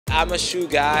I'm a shoe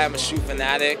guy. I'm a shoe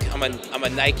fanatic. I'm a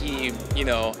Nike, you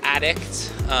know,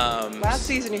 addict. Last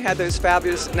season you had those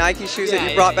fabulous Nike shoes that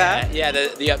you brought back. Yeah,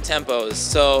 the up tempos.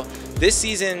 So this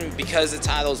season, because the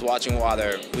title's Watching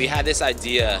Water, we had this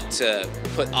idea to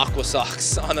put aqua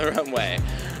socks on the runway.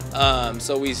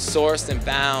 So we sourced and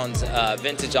found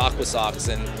vintage aqua socks,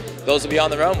 and those will be on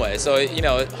the runway. So, you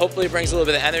know, hopefully it brings a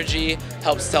little bit of energy,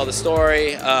 helps tell the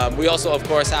story. We also, of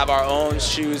course, have our own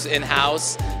shoes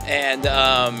in-house. And,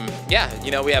 yeah,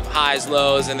 you know, we have highs,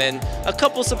 lows, and then a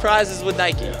couple surprises with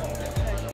Nike.